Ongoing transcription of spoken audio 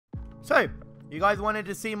So, you guys wanted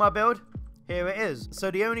to see my build? Here it is.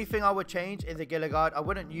 So the only thing I would change is the Gilligard. I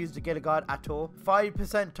wouldn't use the Gilligard at all.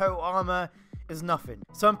 5% total armor is nothing.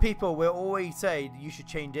 Some people will always say you should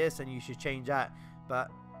change this and you should change that, but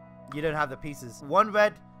you don't have the pieces. 1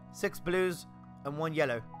 red, 6 blues, and 1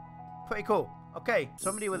 yellow. Pretty cool. Okay,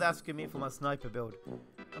 somebody was asking me for my sniper build.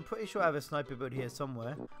 I'm pretty sure I have a sniper build here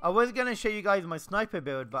somewhere. I was going to show you guys my sniper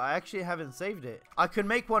build, but I actually haven't saved it. I can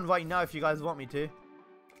make one right now if you guys want me to.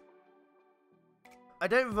 I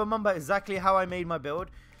don't remember exactly how I made my build,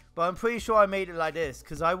 but I'm pretty sure I made it like this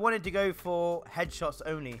because I wanted to go for headshots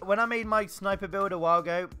only. When I made my sniper build a while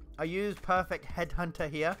ago, I used Perfect Headhunter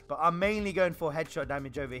here, but I'm mainly going for headshot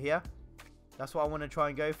damage over here. That's what I want to try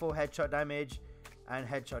and go for, headshot damage and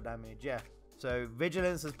headshot damage, yeah. So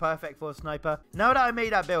Vigilance is perfect for a sniper. Now that I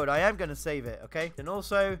made that build, I am going to save it, okay? And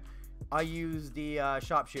also, I use the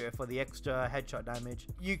Sharpshooter for the extra headshot damage.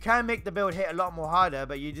 You can make the build hit a lot more harder,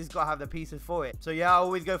 but you just got to have the pieces for it. So yeah, I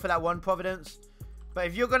always go for that 1 Providence. But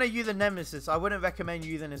if you're going to use a Nemesis, I wouldn't recommend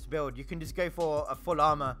using this build. You can just go for a full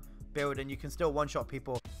armor build and you can still one-shot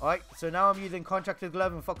people. Alright, so now I'm using Contractor's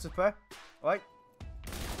Glove and Fox's Prayer. Alright.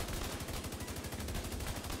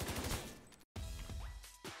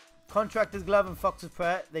 Contractor's Glove and Fox's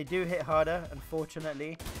Prayer, they do hit harder,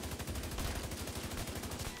 unfortunately.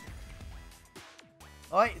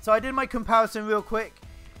 Alright, so I did my comparison real quick,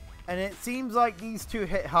 and it seems like these two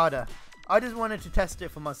hit harder. I just wanted to test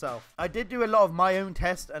it for myself. I did do a lot of my own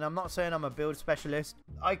tests, and I'm not saying I'm a build specialist.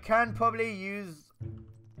 I can probably use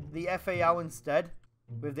the FAL instead,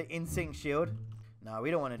 with the Instinct Shield. No, we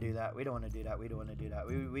don't want to do that. We don't want to do that. We don't want to do that.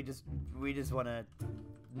 We just want to...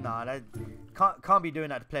 Nah, that can't be doing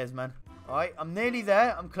that to players, man. Alright, I'm nearly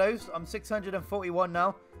there. I'm close. I'm 641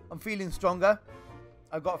 now. I'm feeling stronger.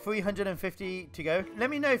 I've got 350 to go. Let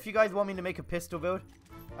me know if you guys want me to make a pistol build.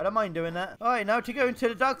 I don't mind doing that. Alright, now to go into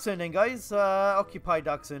the Dark Zone then, guys. Occupy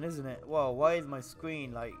Dark Zone, isn't it? Whoa, why is my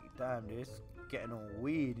screen like... Damn, dude. It's getting all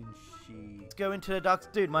weird and shit. Let's go into the Dark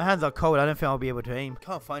Zone. Dude, my hands are cold. I don't think I'll be able to aim.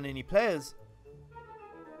 Can't find any players.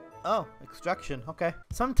 Oh, Extraction. Okay.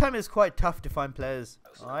 Sometimes it's quite tough to find players.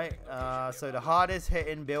 Alright, so the hardest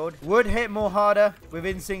hitting build. Would hit more harder with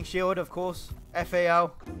Instinct Shield, of course.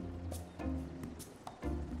 FAL.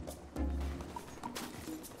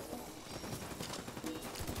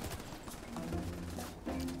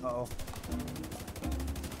 Uh-oh.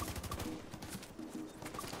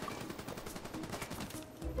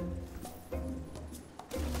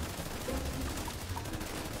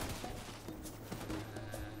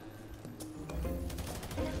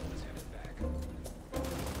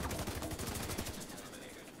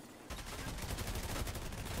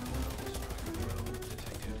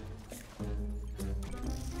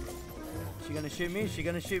 She gonna shoot me? Is she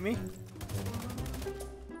gonna shoot me?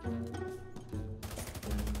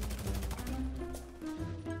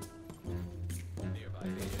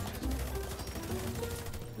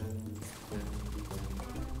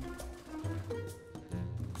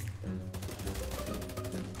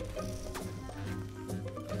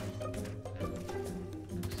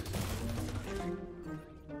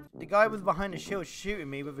 The guy was behind the shield shooting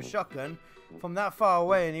me with a shotgun from that far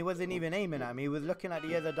away, and he wasn't even aiming at me. He was looking at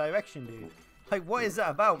the other direction, dude. Like, what is that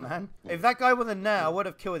about, man? If that guy wasn't there, I would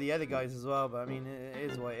have killed the other guys as well, but I mean, it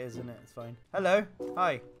is what it is, isn't it? It's fine. Hello.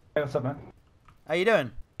 Hi. Hey, what's up, man? How you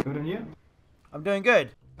doing? Good, and you? I'm doing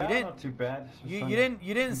good. You didn't? Not too bad. You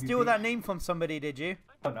didn't steal that name from somebody, did you?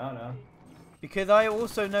 Oh, no. Because I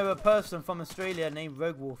also know a person from Australia named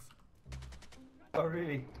Rogue Wolf. Oh,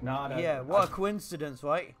 really? No. Yeah, what a coincidence,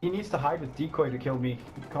 right? He needs to hide with decoy to kill me.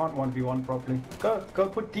 He can't 1v1 properly. Go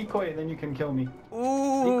put decoy and then you can kill me.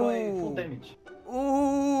 Ooh. Decoy, full damage.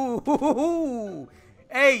 Ooh.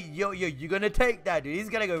 Hey, you're gonna take that, dude. He's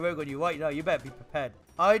gonna go rogue on you right now. You better be prepared.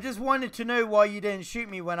 I just wanted to know why you didn't shoot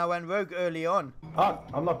me when I went rogue early on.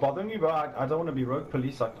 I'm not bothering you, but I don't want to be rogue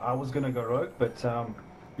police. I was gonna go rogue, but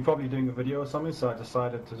you're probably doing a video or something, so I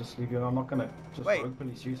decided to just leave you. I'm not gonna just rogue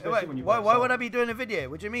police you, especially when you. Why would I be doing a video?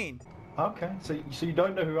 What do you mean? Okay, so you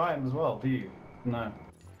don't know who I am as well, do you? No.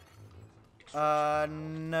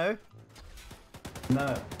 No.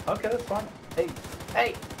 No. Okay, that's fine.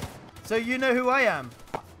 Hey. So you know who I am?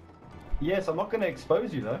 Yes, I'm not gonna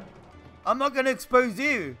expose you though. I'm not gonna expose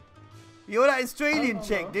you. You're that Australian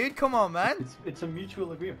chick, dude. Come on, man. It's a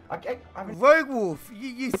mutual agreement. Rogue Wolf.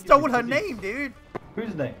 You stole her name, dude.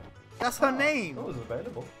 Whose name? That's her name. That was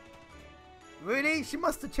available. Really? She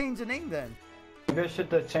must have changed the name then. You guys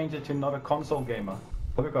should change it to not a console gamer.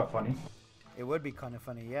 That would be quite funny. It would be kind of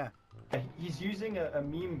funny, yeah. He's using a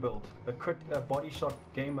meme build, a body shot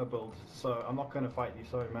gamer build, so I'm not going to fight you,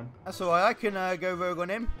 sorry man. That's alright, I can go rogue on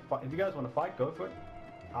him. If you guys want to fight, go for it.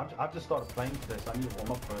 I've just started playing today, so I need to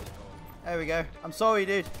warm up first. There we go. I'm sorry,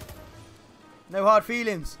 dude. No hard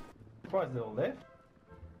feelings. Surprised they're all there.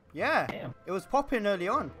 Yeah. Damn. It was popping early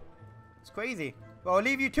on. It's crazy. Well, I'll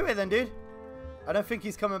leave you to it then, dude. I don't think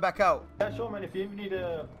he's coming back out. Yeah, sure, man. If you ever need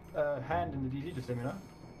a hand in the DZ, just let me know.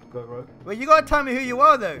 Go rogue. Well, you gotta tell me who you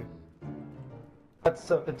are, though.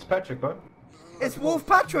 It's Patrick, bro. It's Wolf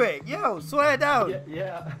Patrick. Yo, swear down. Yeah.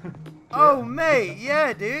 Yeah. Oh, mate.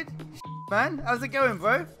 Yeah, dude. Man, how's it going,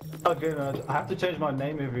 bro? Oh, good. I have to change my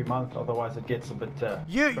name every month, otherwise it gets a bit.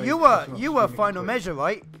 You were Final Measure,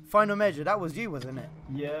 right? Final Measure. That was you, wasn't it?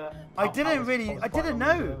 Yeah. I didn't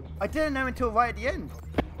know until right at the end.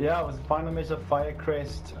 Yeah, it was Final Measure,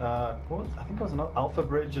 Firecrest. I think it was an Alpha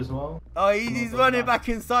Bridge as well. Oh, he's running back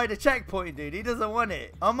inside the checkpoint, dude. He doesn't want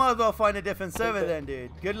it. I might as well find a different server then,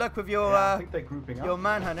 dude. Good luck with your I think they're grouping up. your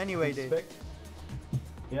manhunt anyway, dude.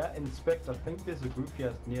 Yeah, Inspect. I think there's a group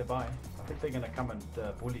here nearby. I think they're gonna come and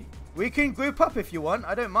bully. We can group up if you want.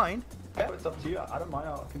 I don't mind. Yeah, it's up to you. I don't mind.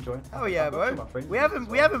 I can join. Oh yeah, bro. We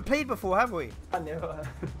haven't played before, have we? I never.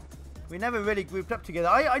 We never really grouped up together.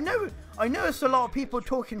 I noticed a lot of people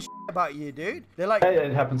talking shit about you, dude. They're like, Yeah,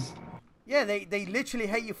 it happens. yeah, they literally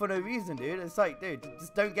hate you for no reason, dude. It's like, dude,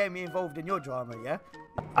 just don't get me involved in your drama, yeah?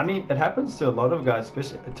 I mean, it happens to a lot of guys.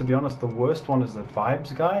 Especially, to be honest, the worst one is the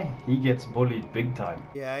Vibes guy. He gets bullied big time.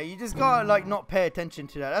 Yeah, you just gotta like not pay attention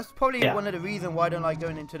to that. That's probably one of the reasons why I don't like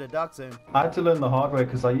going into the dark zone. I had to learn the hard way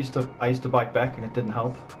because I used to bite back and it didn't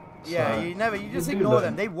help. Yeah, So, you just do ignore learn.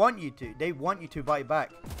 them. They want you to. They want you to bite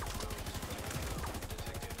back.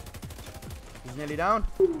 He's nearly down.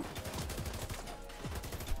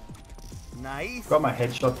 Nice. Got my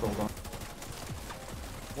headshot rolled on.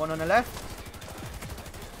 One on the left.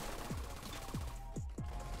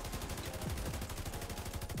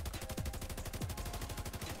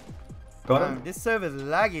 Got Damn, him. this server's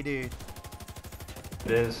laggy, dude.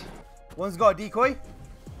 It is. One's got a decoy.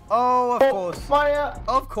 Oh, of course. Fire!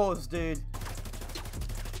 Of course, dude.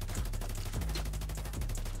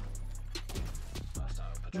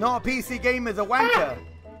 Not a PC gamer's a wanker.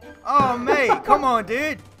 Oh, mate, come on,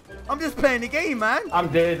 dude. I'm just playing the game, man. I'm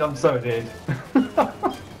dead. I'm so dead.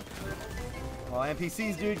 Oh,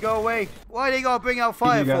 NPCs, dude, go away. Why they gotta bring out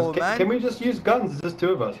fire for, man? Can we just use guns? It's just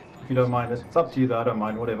two of us. If you don't mind. It's up to you, though. I don't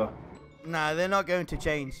mind. Whatever. Nah, they're not going to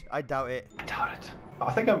change. I doubt it. I doubt it.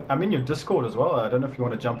 I think I'm in your Discord as well. I don't know if you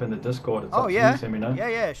want to jump in the Discord. It's Oh, up to yeah. you, so let me know.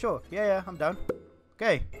 Yeah, sure. Yeah, I'm down.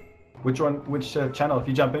 Okay. Which channel? If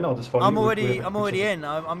you jump in, I'll just follow I'm you. already in.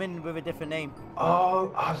 I'm in with a different name.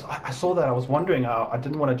 Oh, I saw that. I was wondering. I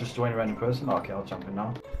didn't want to just join a random person. Okay, I'll jump in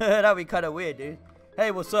now. That'd be kind of weird, dude. Hey,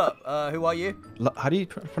 what's up? Who are you? How do you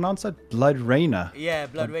pronounce that? Blood Rainer. Yeah,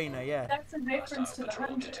 Blood Rainer, yeah. That's a reference to the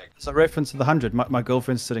 100. It's a reference to the 100. My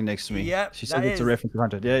girlfriend's sitting next to me. Yep, She that said it's a is. reference to the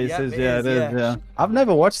 100. Yeah, he Yep, says, it yeah, is, it is, yeah. yeah. I've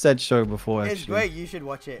never watched that show before, actually. It's great. You should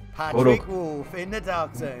watch it. Patrick Wolf in the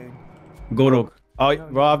Dark Zone. Gorog. Oh,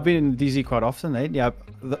 well, I've been in DZ quite often, eh? Yeah,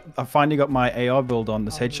 I finally got my AR build on.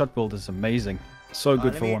 This headshot build is amazing. So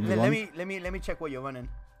good for 1v1. Let me check what you're running.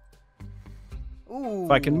 Ooh.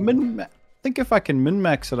 If I can if I can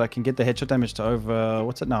min-max it, I can get the headshot damage to over,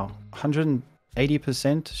 what's it now?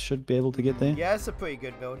 180% should be able to get there. Yeah, it's a pretty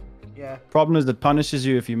good build. Yeah. Problem is, it punishes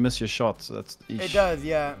you if you miss your shots. That's It does,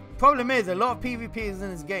 yeah. Problem is, a lot of PvPers in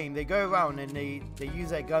this game, they go around and they use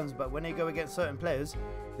their guns, but when they go against certain players,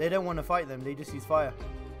 they don't want to fight them. They just use fire.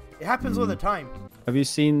 It happens all the time. Have you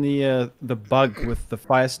seen the bug with the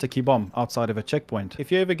fire sticky bomb outside of a checkpoint?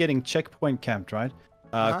 If you're ever getting checkpoint camped, right?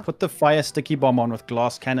 Put the fire sticky bomb on with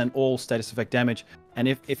glass cannon, all status effect damage. And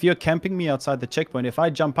if you're camping me outside the checkpoint, if I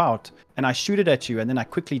jump out and I shoot it at you and then I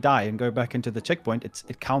quickly die and go back into the checkpoint,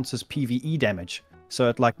 it counts as PvE damage. So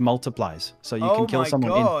it like multiplies. So you can kill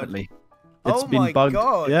someone instantly. It's been bugged.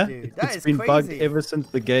 Yeah, dude. it's been bugged ever since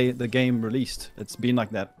the game released. It's been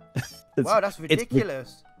like that. Wow, that's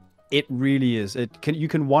ridiculous. It really is. You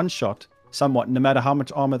can one shot somewhat, no matter how much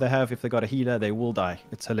armor they have. If they got a healer, they will die.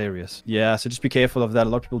 It's hilarious. Yeah, so just be careful of that. A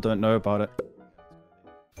lot of people don't know about it.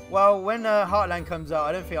 Well, when Heartland comes out,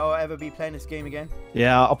 I don't think I'll ever be playing this game again.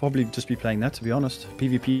 Yeah, I'll probably just be playing that, to be honest.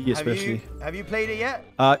 PvP especially. Have you played it yet?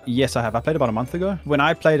 Yes, I have. I played about a month ago. When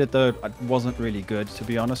I played it, though, it wasn't really good, to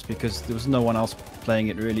be honest, because there was no one else playing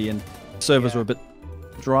it really, and servers were a bit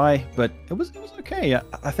dry, but it was okay.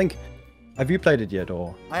 I think... Have you played it yet,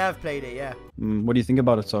 or? I have played it, yeah. What do you think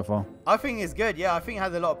about it so far? I think it's good, yeah. I think it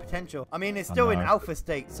has a lot of potential. I mean, it's still in alpha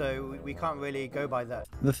state, so we can't really go by that.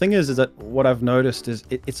 The thing is that what I've noticed is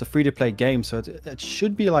it's a free-to-play game, so it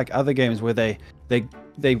should be like other games where they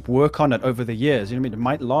work on it over the years. You know what I mean? It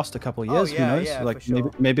might last a couple of years, who knows? Yeah, like for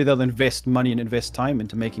sure. maybe they'll invest money and invest time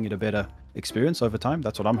into making it a better experience over time.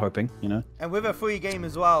 That's what I'm hoping, you know. And with a free game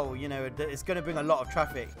as well, you know, it's going to bring a lot of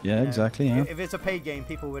traffic. Yeah, you know? exactly. Yeah. If it's a paid game,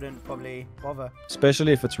 people wouldn't probably bother.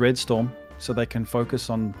 Especially if it's Red Storm, so they can focus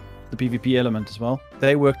on the PvP element as well.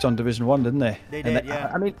 They worked on Division 1, didn't they? They did, yeah.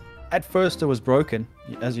 I mean, at first it was broken,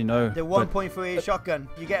 as you know. The 1.3 shotgun,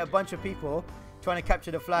 you get a bunch of people trying to capture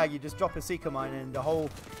the flag, you just drop a seeker mine and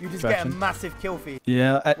you just get a massive kill feed.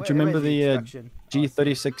 Yeah, do you remember the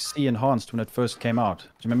G36C enhanced when it first came out? Do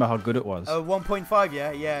you remember how good it was? 1.5,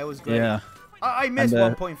 yeah, it was great. Yeah. I miss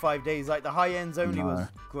 1.5 days, like the high ends only was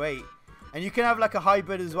great. And you can have like a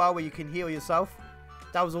hybrid as well where you can heal yourself.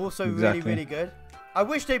 That was also really good. I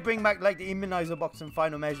wish they bring back like the immunizer box and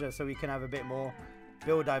final measure so we can have a bit more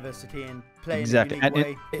build diversity and play in a unique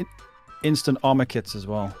way. Instant armor kits as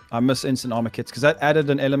well. I miss instant armor kits because that added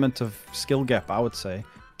an element of skill gap, I would say.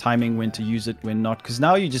 Timing when to use it, when not. Because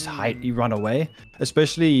now you just hide, you run away.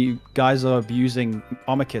 Especially guys are abusing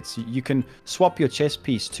armor kits. You can swap your chest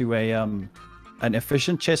piece to a an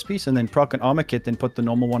efficient chest piece and then proc an armor kit, then put the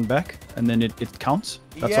normal one back, and then it counts.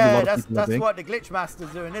 That's what the glitch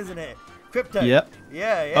master's doing, isn't it? Crypto. Yep.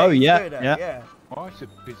 Yeah. Oh yeah. Oh, it's a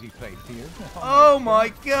busy place here. Oh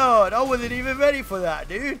my god, I wasn't even ready for that,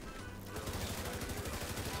 dude.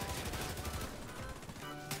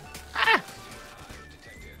 Ah!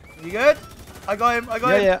 You good? I got him.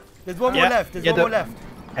 Yeah. There's one more left. There's one more left.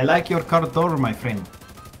 I like your car door, my friend.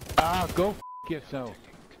 Ah, go f yourself.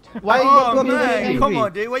 Why oh man, come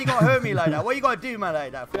on, dude. Why you gotta hurt me like that? What you gotta do, man,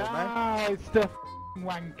 like that for, man? Ah, it's the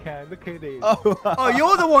wanker. Look at it. Oh,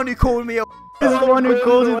 you're the one who called me a. You're the one who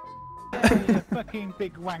called him. Fucking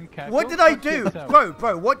big wanker. What did I do?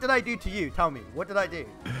 Bro, what did I do to you? Tell me. What did I do?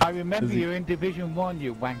 I remember you in Division 1,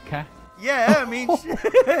 you wanker. Yeah, I mean,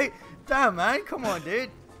 damn, man. Come on,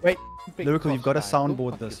 dude. Wait, Lyrical, you've got to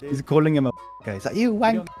soundboard this. He's calling him a guy. Is that you,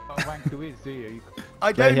 wank? You don't know what a wanker is, do you?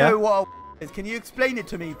 I don't know what a is. Can you explain it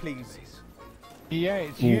to me, please? Yeah,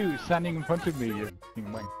 it's you standing in front of me, you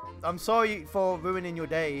fucking wank. I'm sorry for ruining your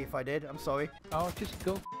day if I did. I'm sorry. Oh, just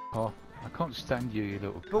go off. I can't stand you, you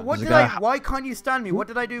little. But what why can't you stand me? What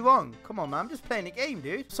did I do wrong? Come on, man. I'm just playing the game,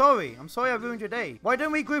 dude. Sorry. I'm sorry I ruined your day. Why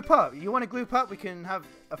don't we group up? You want to group up? We can have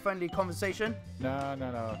a friendly conversation. No. I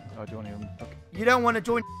don't want to. Okay. You don't want to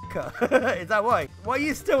join? Is that why? Why are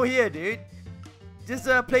you still here, dude? Just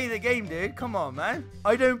play the game, dude. Come on, man.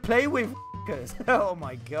 I don't play with Oh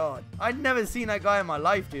my god. I'd never seen that guy in my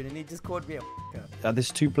life, dude, and he just called me a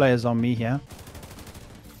There's 2 players on me here.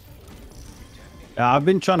 I've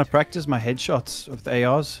been trying to practice my headshots with the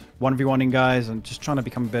ARs, 1v1ing guys, and just trying to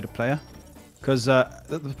become a better player. Because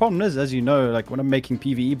the problem is, as you know, like when I'm making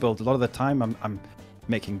PvE builds, a lot of the time I'm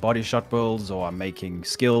making body shot builds or I'm making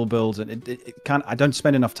skill builds, and I don't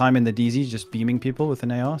spend enough time in the DZ just beaming people with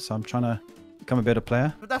an AR. So I'm trying to become a better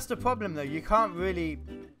player. But that's the problem, though. You can't really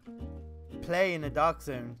play in a dark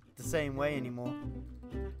zone the same way anymore.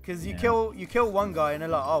 Because you kill one guy and they're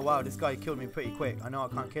like, oh wow, this guy killed me pretty quick. I know I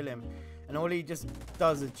can't kill him. And all he just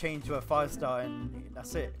does is change to a 5-star and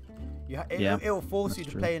that's it. It'll force you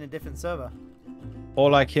to play in a different server. Or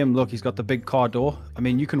like him, look, he's got the big car door. I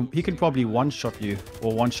mean, he can probably one-shot you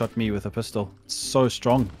or one-shot me with a pistol. It's so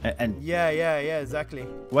strong. And yeah, exactly.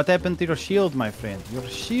 What happened to your shield, my friend? Your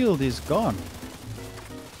shield is gone.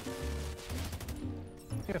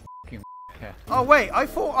 You're a fucking wanker. Oh wait, I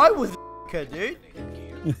thought I was dude.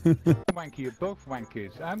 Wanker, you're both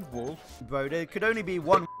wankers and wolves. Bro, there could only be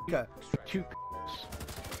one wanker. Two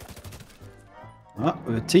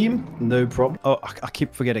with a team, no problem. Oh, I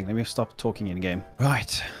keep forgetting. Let me stop talking in game.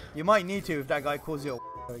 Right. You might need to if that guy calls you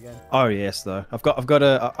a again. Oh yes, though.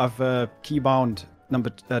 I've keybound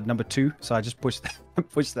number 2, so I just push that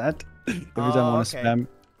every time I want to spam.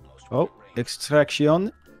 Oh,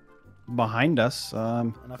 extraction behind us.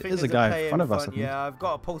 There's a guy in front of us. Yeah, I've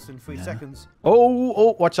got a pulse in 3 seconds.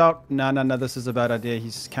 Oh, watch out. No, this is a bad idea.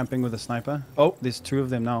 He's camping with a sniper. Oh, there's 2 of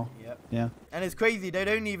them now. Yep. Yeah. And it's crazy. They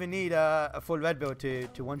don't even need a full red build to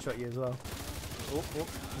one-shot you as well. Oh,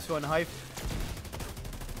 this one hive.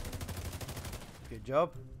 Good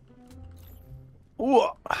job. Ooh.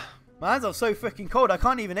 My hands are so freaking cold. I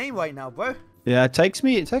can't even aim right now, bro. Yeah, it takes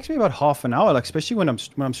me about half an hour. Like especially when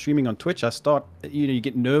I'm streaming on Twitch, I start you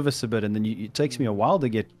get nervous a bit, and then it takes me a while to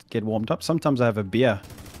get warmed up. Sometimes I have a beer.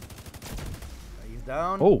 He's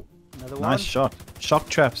down. Oh, another nice one. shot. Shock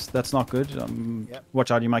traps. That's not good.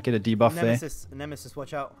 Watch out, you might get a debuff Nemesis,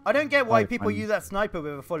 watch out. I don't get why people use that sniper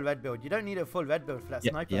with a full red build. You don't need a full red build for that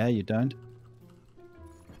sniper. Yeah, you don't.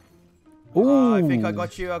 Ooh. I think I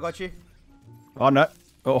got you. Oh no.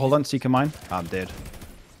 Oh, hold on, Seeker mine. I'm dead.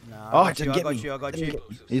 No, I got you.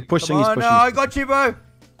 He's pushing, No, I got you, bro.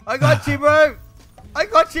 I got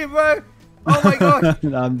you, bro. Oh my god.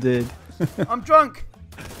 I'm dead. I'm drunk.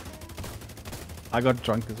 I got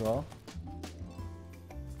drunk as well.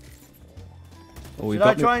 Oh, Should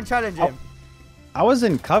I try and challenge him? I was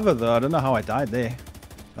in cover though. I don't know how I died there.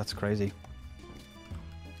 That's crazy.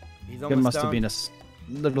 He's There almost must down. have been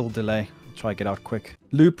a little delay. Try to get out quick.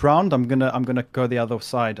 Loop round. I'm gonna go the other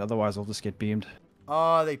side. Otherwise, I'll just get beamed.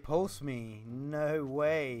 Oh, they pulsed me. No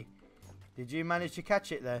way. Did you manage to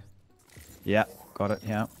catch it there? Yeah, got it.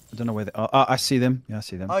 Yeah. I don't know where they are. Oh, I see them. Yeah, I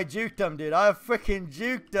see them. I juked them, dude. I freaking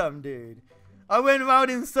juked them, dude. I went around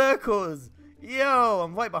in circles. Yo,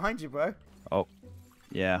 I'm right behind you, bro. Oh,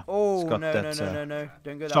 yeah. Oh, It's no, got no, that, no, no, no.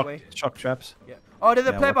 Don't go that Shock, way. shock traps. Yeah. Oh, there's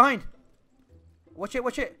a Yeah, player what- behind. Watch it,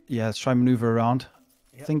 watch it. Yeah, let's try and maneuver around.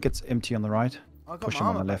 I Yep. think it's empty on the right. I got Push my him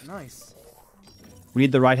on armor the back. left. Nice. We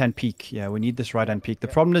need the right hand peak. Yeah, we need this right hand peak. The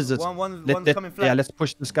problem is it's One's coming flank. yeah, let's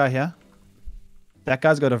push this guy here. That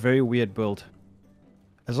guy's got a very weird build.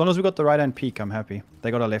 As long as we got the right hand peak, I'm happy.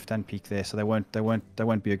 They got a left hand peak there, so they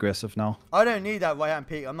won't be aggressive now. I don't need that right hand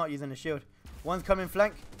peak. I'm not using the shield. One's coming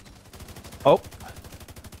flank. Oh,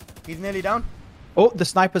 He's nearly down. oh, the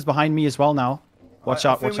sniper's behind me as well now. Watch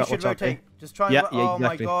I out, think watch we out, should watch out. rotate. Just try and Yeah, ro- yeah, oh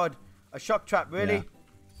exactly. my god. A shock trap, really? Yeah.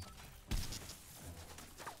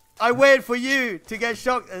 I waited for you to get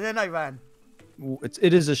shocked and then I ran. Ooh,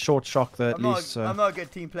 it is a short shock though, at I'm least. not a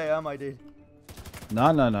good team player, am I, dude?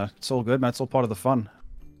 No. It's all good, man. It's all part of the fun.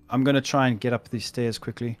 I'm gonna try and get up these stairs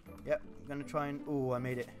quickly. Yep, I'm gonna try and... Oh, I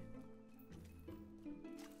made it.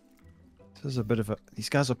 This is a bit of a... These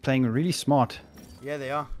guys are playing really smart. Yeah,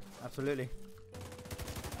 they are. Absolutely.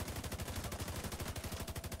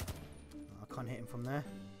 I can't hit him from there.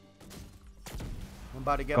 I'm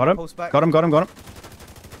about to get Got my him. post back. Got him. Good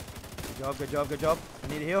job, good job, good job. I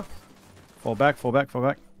need a heal. Fall back.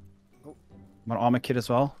 Oh. My armor kit as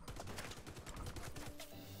well.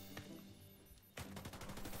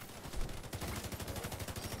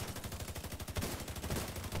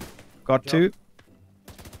 Got Good job. two.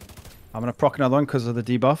 I'm gonna proc another one because of the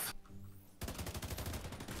debuff.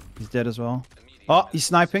 He's dead as well. Oh, he's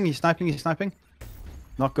sniping.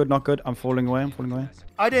 Not good. I'm falling away.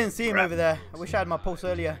 I didn't see him over there. I wish I had my pulse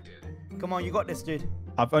earlier. Come on, you got this, dude.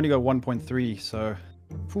 I've only got 1.3, so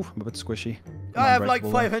I'm a bit squishy. I have like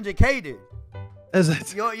Unbreakable 500k, dude. though. Is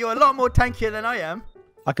it? You're a lot more tankier than I am.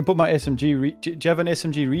 I can put my SMG. Do you have an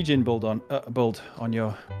SMG regen build on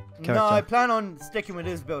your character? No, I plan on sticking with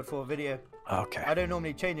this build for a video. Okay. I don't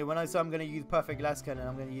normally change it. When I say I'm gonna use perfect glass cannon,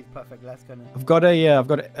 I'm gonna use perfect glass cannon. I've got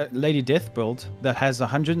a Lady Death build that has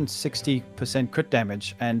 160% crit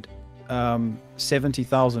damage and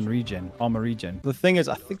 70,000 regen, armor regen. The thing is,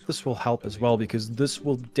 I think this will help as well because this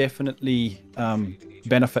will definitely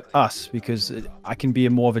benefit us because I can be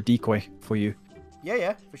more of a decoy for you.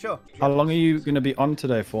 Yeah, for sure. How long are you going to be on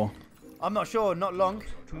today for? I'm not sure. Not long.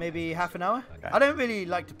 Maybe half an hour. Okay. I don't really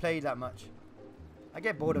like to play that much. I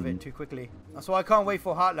get bored of it too quickly. That's why I can't wait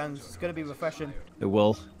for Heartlands. It's gonna be refreshing. It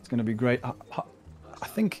will. It's going to be great. I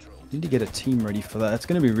think you need to get a team ready for that. It's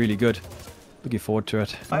going to be really good. Looking forward to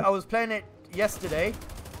it. I was playing it yesterday,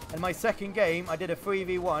 and my second game I did a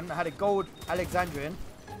 3v1. I had a gold Alexandrian,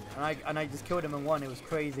 and I just killed him and won. It was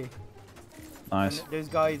crazy. Nice. And those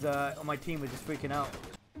guys on my team were just freaking out.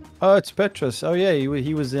 Oh, it's Petrus. Oh yeah,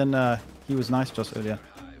 he was in. He was nice just earlier.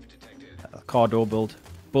 Car door build,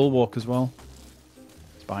 bulwark as well.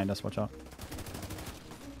 It's behind us. Watch out.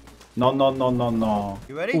 No.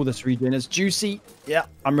 You ready? Oh, this regen is juicy. Yeah,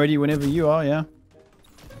 I'm ready whenever you are. Yeah.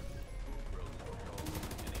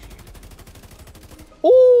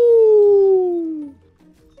 Ooh.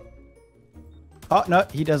 Oh no,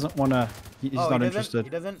 he doesn't want to. He's Oh, not he interested. He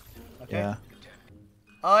doesn't. Okay. Yeah.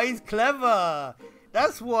 Oh, he's clever.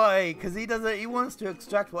 That's why, because he doesn't. He wants to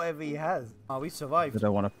extract whatever he has. Oh, we They survived.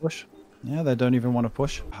 don't want to push. Yeah, they don't even want to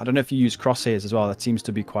push. I don't know if you use crosshairs as well. That seems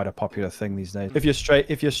to be quite a popular thing these days. If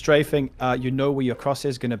you're strafing, you know where your crosshair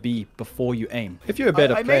is going to be before you aim. If you're a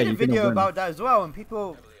better I player, made a you're going to video win. about that as well, and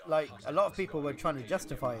people, like, a lot of people were trying to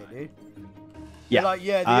justify it, dude. Yeah. They're like,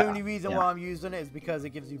 yeah, the only reason yeah. why I'm using it is because it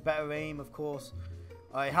gives you better aim, of course.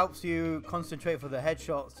 It helps you concentrate for the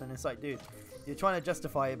headshots, and it's like, dude, you're trying to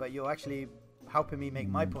justify it, but you're actually helping me make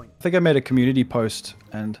my point. I think I made a community post,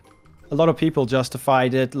 and a lot of people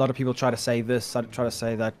justified it. A lot of people try to say this, try to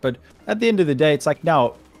say that. But at the end of the day, it's like,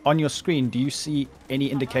 now, on your screen, do you see any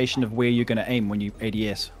indication of where you're going to aim when you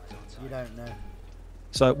ADS? You don't know.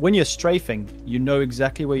 So when you're strafing, you know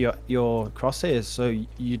exactly where your crosshair is, so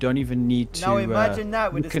you don't even need to... Now imagine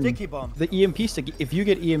that with you the can- sticky bomb. The EMP stick, if you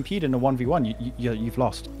get EMP'd in a 1v1, you've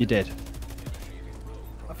lost. You're dead.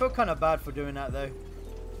 I feel kind of bad for doing that, though.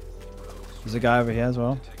 There's a guy over here as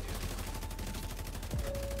well.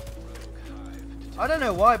 I don't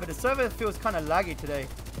know why, but the server feels kind of laggy today.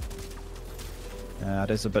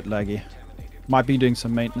 It is a bit laggy. Might be doing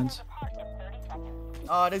some maintenance.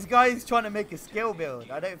 Oh, this guy is trying to make a skill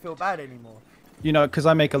build. I don't feel bad anymore. You know, because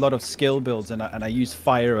I make a lot of skill builds and I use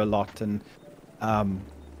fire a lot, and a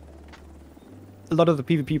lot of the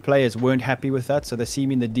PvP players weren't happy with that, so they see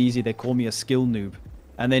me in the DZ, they call me a skill noob.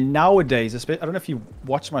 And then nowadays, I don't know if you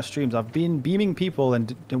watch my streams, I've been beaming people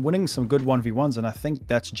and winning some good 1v1s, and I think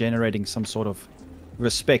that's generating some sort of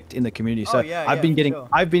respect in the community. So yeah, I've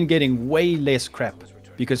been getting way less crap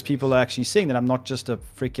because people are actually seeing that I'm not just I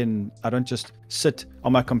don't just sit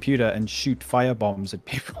on my computer and shoot fire bombs at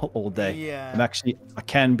people all day. Yeah. I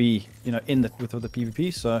can be, you know, with the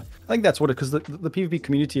PvP. So I think that's what it, because the PvP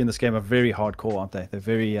community in this game are very hardcore, aren't they? They're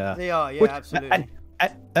very they are, yeah, absolutely.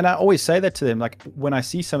 And I always say that to them, like when I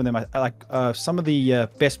see some of them, I like some of the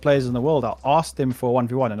best players in the world, I'll ask them for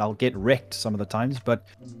 1v1 and I'll get wrecked some of the times, but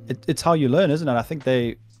it's how you learn, isn't it? I think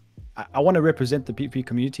I want to represent the PvP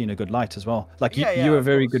community in a good light as well. Like you're a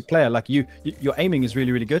very good player. Like your aiming is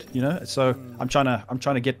really, really good, you know? So I'm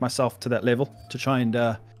trying to get myself to that level to try and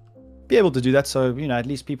be able to do that. So, you know, at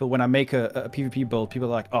least people, when I make a PvP build, people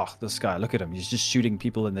are like, oh, this guy, look at him. He's just shooting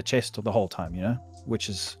people in the chest the whole time, you know? Which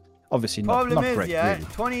is obviously not great, yeah,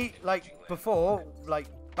 really. before,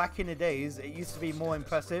 back in the days, it used to be more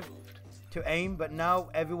impressive to aim, but now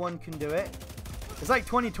everyone can do it. It's like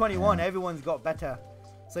 2021, everyone's got better.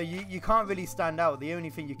 So you can't really stand out. The only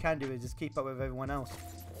thing you can do is just keep up with everyone else.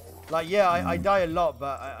 I die a lot,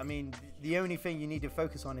 but I mean, the only thing you need to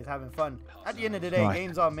focus on is having fun. At the end of the day,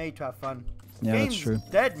 games are made to have fun. Yeah, games that's true.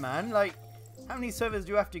 Dead, man. Like, how many servers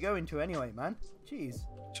do you have to go into anyway, man? Jeez.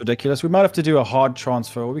 It's ridiculous. We might have to do a hard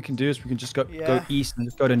transfer. What we can do is we can just go east and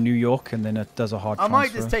just go to New York, and then it does a hard transfer. I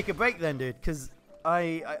might just take a break then, dude, because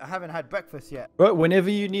I haven't had breakfast yet. But whenever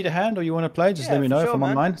you need a hand or you want to play, just let me know if I'm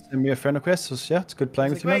online. Send me a friend request. So, yeah, it's good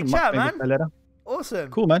playing with you, man. Great chat, man. Awesome.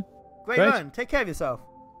 Cool, man. Great run. Take care of yourself.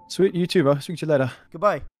 Sweet. You too, bro. Speak to you later.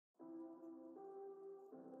 Goodbye.